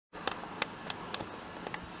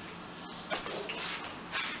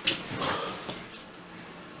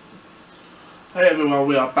Hey everyone,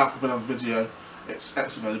 we are back with another video. It's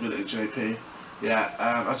X Availability JP. Yeah,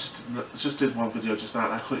 I just did one video just now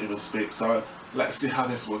and I couldn't even speak, so let's see how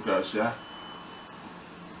this one goes, yeah?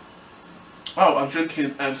 Oh, I'm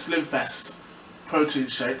drinking Slim Fest protein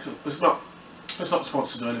shake. It's not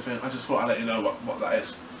sponsored or anything, I just thought I'd let you know what that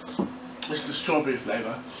is. It's the strawberry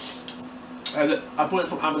flavour. And I bought it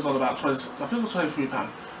from Amazon about I think it was £23,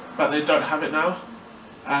 but they don't have it now.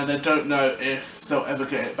 And they don't know if they'll ever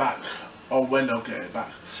get it back or when they'll get it back.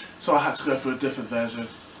 So I had to go for a different version,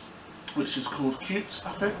 which is called Cute,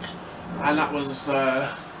 I think. And that one's the...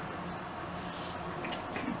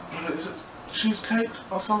 is it cheesecake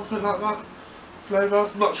or something like that flavour?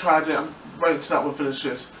 I've not tried it, I'm waiting till that one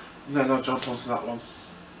finishes and then I'll jump onto that one.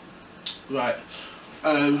 Right.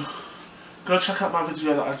 Go check out my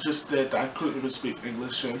video that I just did that I couldn't even speak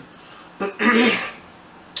English in.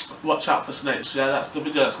 Watch out for snakes, yeah, that's the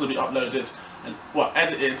video that's going to be uploaded and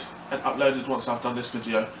edited and uploaded once I've done this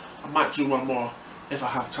video. I might do one more if I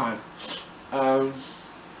have time.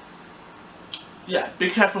 Yeah,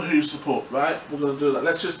 be careful who you support, right? We're going to do that.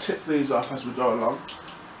 Let's just tick these off as we go along.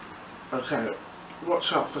 Okay,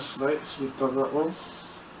 watch out for snakes, we've done that one.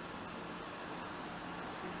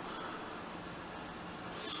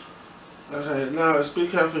 Okay, now let's be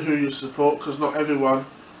careful who you support, because not everyone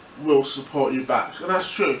will support you back, and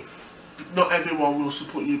that's true. Not everyone will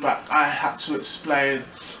support you back. I had to explain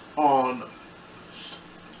on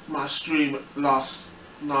my stream last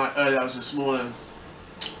night, earlier as this morning,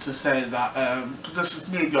 to say that because this is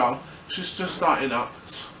new girl, she's just starting up,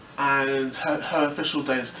 and her official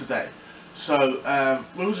day is today. So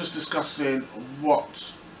we were just discussing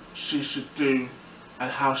what she should do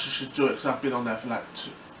and how she should do it, because I've been on there for like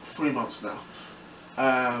 3 months now.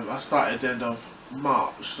 I started at the end of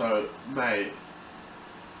March, so May,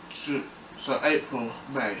 June, so April,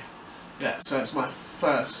 May. Yeah, so it's my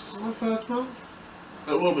third month?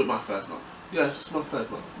 It will be my third month. Yes, it's my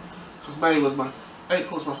third month. Because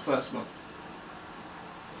April was my first month.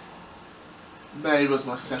 May was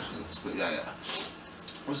my second, but yeah.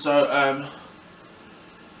 So,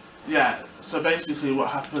 yeah, so basically what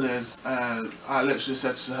happened is, I literally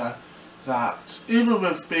said to her that even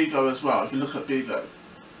with Bigo as well, if you look at Bigo,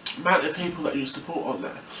 the amount of people that you support on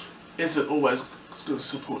there isn't always going to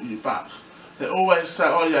support you back. They always say,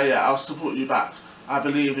 oh yeah, I'll support you back. I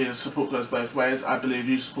believe in support goes both ways. I believe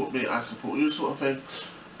you support me, I support you, sort of thing.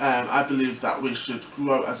 I believe that we should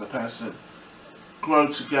grow as a person, grow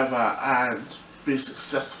together and be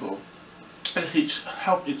successful, and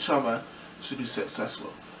help each other to be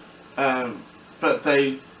successful. But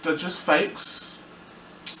they're just fakes,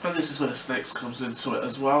 and this is where the snakes comes into it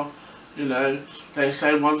as well. You know, they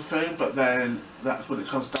say one thing, but then when it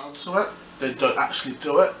comes down to it, they don't actually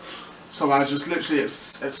do it. So I just literally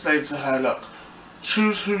explained to her, look,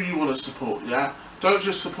 choose who you want to support, yeah? Don't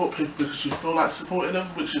just support people because you feel like supporting them,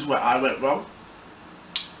 which is where I went wrong.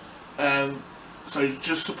 So you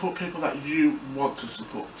just support people that you want to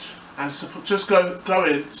support. And just go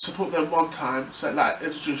in, support them one time, say like,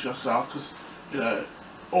 introduce yourself, because, you know,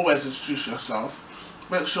 always introduce yourself.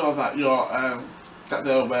 Make sure that you're, that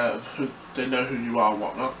they're aware of they know who you are and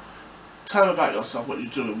whatnot. Tell them about yourself, what you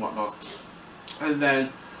do and whatnot. And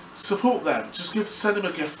then support them. Just send them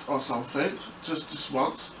a gift or something, just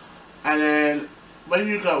once. And then when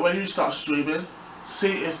you start streaming,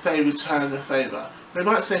 see if they return the favour. They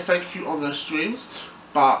might say thank you on their streams,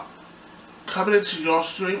 but coming into your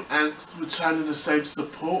stream and returning the same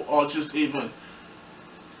support, or just even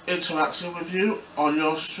interacting with you on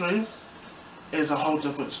your stream, is a whole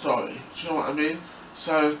different story. Do you know what I mean?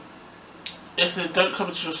 So if they don't come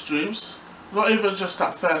into your streams, not even just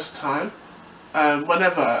that first time,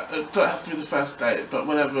 whenever, it don't have to be the first day, but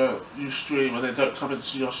whenever you stream and they don't come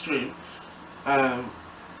into your stream, and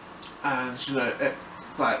you know,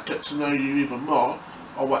 like get to know you even more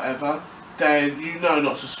or whatever, then you know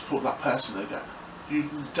not to support that person again. You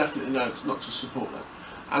definitely know not to support them.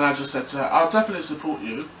 And I just said to her, I'll definitely support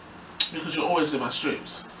you because you're always in my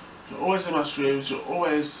streams. You're always in my streams, you're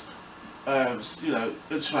always, you know,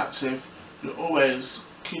 interactive, you're always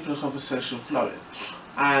keeping the conversation flowing.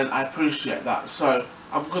 And I appreciate that, so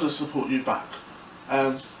I'm going to support you back.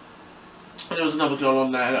 And there was another girl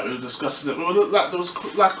on there that we were discussing it. There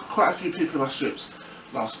was like quite a few people in my streams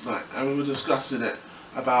last night, and we were discussing it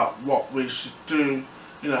about what we should do,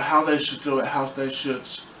 you know, how they should do it,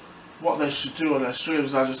 what they should do on their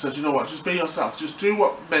streams. And I just said, you know what, just be yourself, just do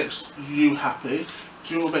what makes you happy,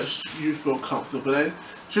 do what makes you feel comfortable in.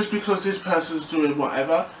 Just because this person's doing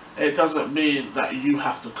whatever, it doesn't mean that you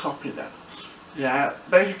have to copy them. Yeah,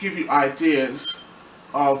 they can give you ideas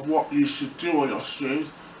of what you should do on your streams,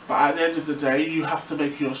 but at the end of the day, you have to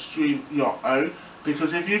make your stream your own.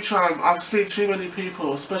 Because if you try, I've seen too many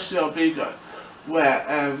people, especially on Bigo,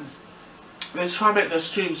 where they try and make their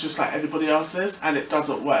streams just like everybody else's, and it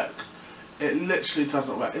doesn't work. It literally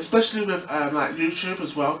doesn't work, especially with like YouTube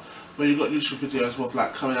as well, where you've got YouTube videos with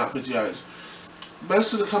like coming out videos.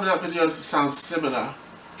 Most of the coming out videos sound similar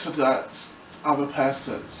to the other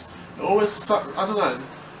person's. It always, I don't know,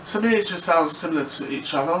 to me it just sounds similar to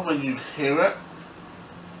each other when you hear it.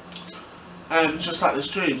 And just like the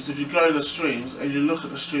streams, if you go to the streams and you look at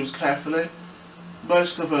the streams carefully,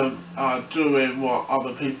 most of them are doing what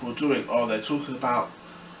other people are doing, or they're talking about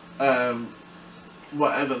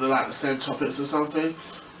whatever, they're like the same topics or something.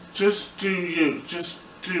 Just do you, just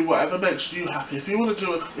do whatever makes you happy. If you want to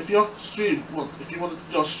do it, if you want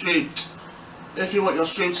your stream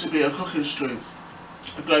to be a cooking stream,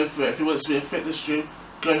 go for it. If you want it to be a fitness stream,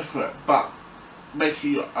 go for it. But make it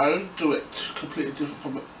your own. Do it completely different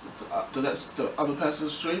from the other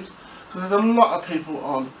person's streams. Because there's a lot of people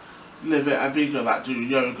on Live It and Bigo that do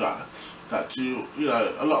yoga, that do, you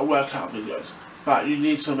know, a lot of workout videos. But you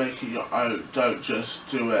need to make it your own. Don't just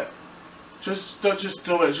do it. Don't just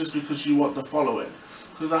do it just because you want the following.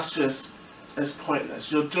 Because that's just, it's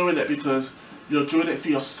pointless. You're doing it because you're doing it for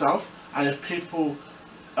yourself. And if people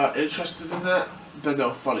are interested in that, then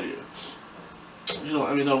they'll follow you. You know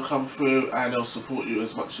what I mean? They'll come through and they'll support you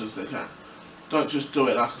as much as they can. Don't just do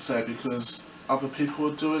it, like I say, because other people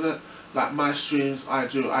are doing it. Like my streams, I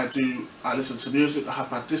listen to music, I have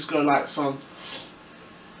my disco lights on.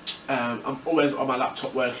 I'm always on my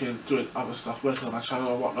laptop working, doing other stuff, working on my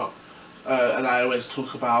channel or whatnot. And I always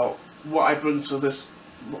talk about what I bring to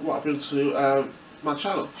my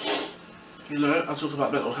channel. You know, I talk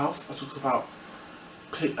about mental health, I talk about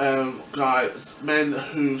men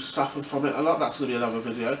who suffer from it a lot. That's going to be another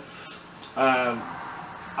video.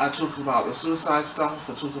 I talk about the suicide stuff,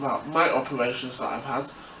 I talk about my operations that I've had,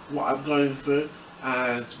 what I'm going through,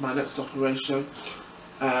 and my next operation.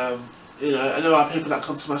 You know, and there are people that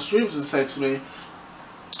come to my streams and say to me,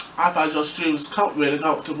 I find your streams really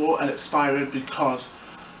comfortable and inspiring because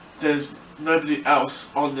there's nobody else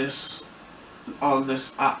on this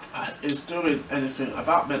app is doing anything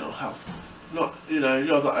about mental health. Not, you know,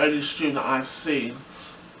 you're the only stream that I've seen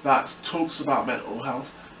that talks about mental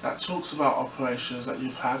health, that talks about operations that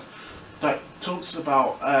you've had, that talks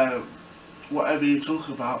about whatever you talk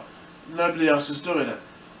about. Nobody else is doing it.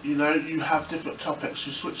 You know, you have different topics,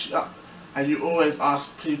 you switch it up, and you always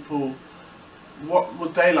ask people what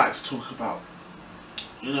would they like to talk about.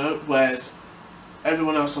 You know, whereas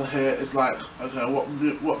everyone else on here is like, okay,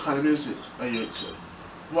 what kind of music are you into?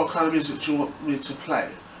 What kind of music do you want me to play?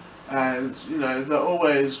 And, you know, they're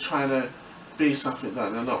always trying to be something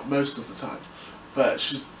that they're not most of the time. But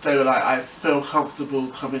they were like, I feel comfortable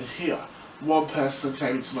coming here. One person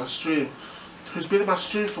came into my stream who's been in my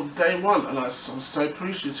stream from day one, and I'm so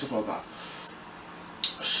appreciative of that.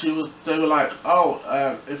 They were like,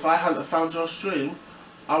 oh, if I hadn't found your stream,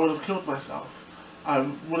 I would have killed myself. I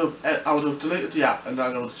would have deleted the app, and then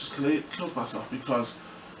I would have just killed myself because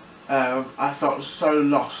I felt so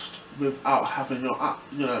lost without having your app,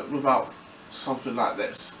 you know, without something like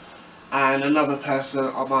this. And another person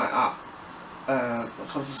on my app that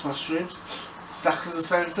comes into my streams, exactly the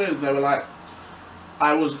same thing. They were like,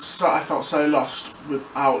 I felt so lost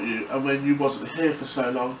without you, and when you wasn't here for so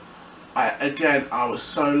long, I was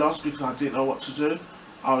so lost because I didn't know what to do.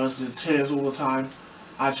 I was in tears all the time.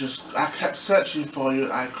 I kept searching for you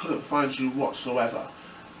and I couldn't find you whatsoever.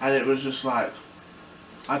 And it was just like,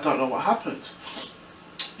 I don't know what happened.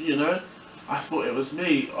 You know? I thought it was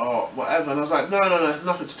me or whatever, and I was like, no, it's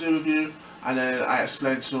nothing to do with you. And then I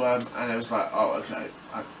explained to them, and it was like, oh, okay,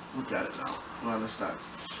 we get it now, I understand.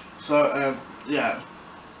 So, yeah,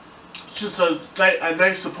 just so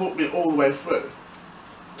they support me all the way through.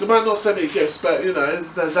 They might not send me gifts, but you know,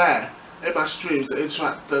 they're there in my streams, they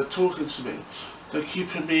interact, they're talking to me, they're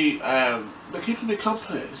keeping me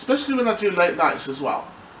company, especially when I do late nights as well.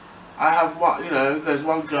 I have there's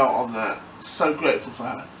one girl on there, so grateful for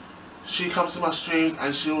her. She comes to my streams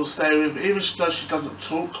and she will stay with me, even though she doesn't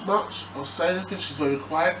talk much or say anything, she's very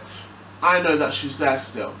quiet. I know that she's there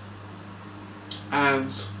still.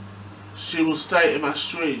 And she will stay in my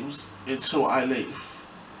streams until I leave.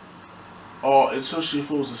 Or until she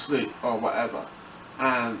falls asleep or whatever.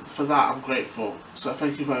 And for that I'm grateful. So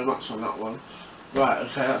thank you very much on that one. Right,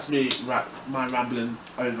 okay, that's my rambling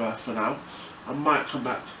over for now. I might come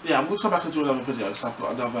back. Yeah, I'm going to come back and do another video because I've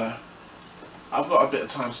got a bit of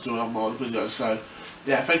time to do one more video. So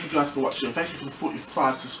yeah, thank you guys for watching. Thank you for the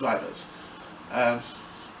 45 subscribers. I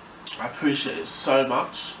appreciate it so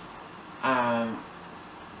much. And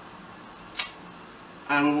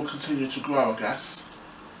and we will continue to grow, I guess.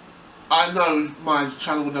 I know my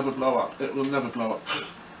channel will never blow up. It will never blow up.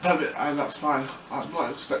 And that's fine. I'm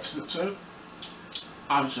not expecting it to.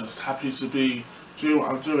 I'm just happy to be doing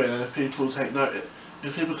what I'm doing, and if people take note,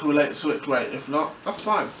 if people can relate to it, great. If not, that's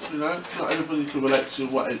fine. You know, not everybody can relate to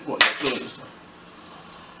what you're doing and stuff.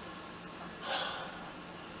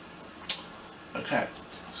 Okay,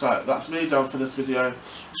 so that's me done for this video.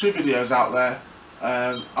 2 videos out there.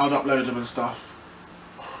 I'll upload them and stuff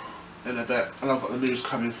in a bit, and I've got the news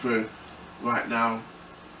coming through right now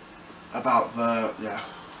about the, yeah,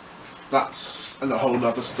 that's a whole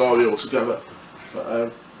other story altogether,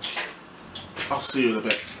 but I'll see you in a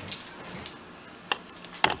bit.